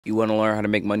You want to learn how to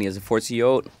make money as a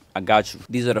 14-year-old? I got you.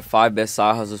 These are the 5 best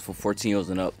side hustles for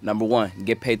 14-year-olds and up. Number 1,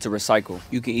 get paid to recycle.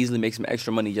 You can easily make some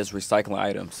extra money just recycling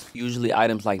items. Usually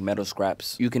items like metal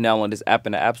scraps. You can download this app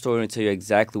in the App Store and tell you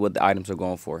exactly what the items are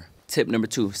going for. Tip number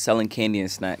 2, selling candy and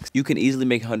snacks. You can easily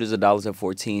make hundreds of dollars at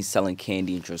 14 selling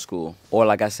candy at your school. Or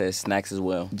like I said, snacks as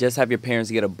well. Just have your parents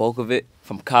get a bulk of it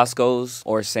from Costco's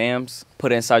or Sam's,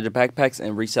 put it inside your backpacks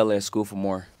and resell it at school for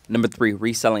more. Number 3,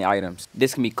 reselling items.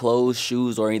 This can be clothes,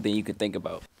 shoes, or anything you can think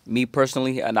about. Me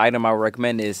personally, an item I would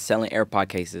recommend is selling AirPod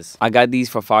cases. I got these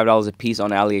for $5 a piece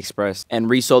on AliExpress and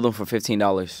resold them for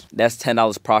 $15. That's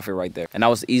 $10 profit right there. And I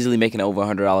was easily making over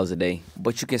 $100 a day.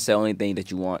 But you can sell anything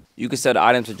that you want. You can sell the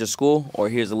items at your school, or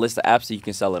here's a list of apps that you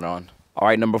can sell it on.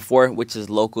 Alright, number 4, which is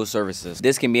local services.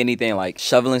 This can be anything like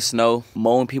shoveling snow,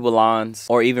 mowing people's lawns,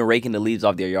 or even raking the leaves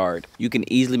off their yard. You can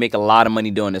easily make a lot of money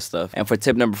doing this stuff. And for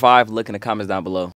tip number 5, look in the comments down below.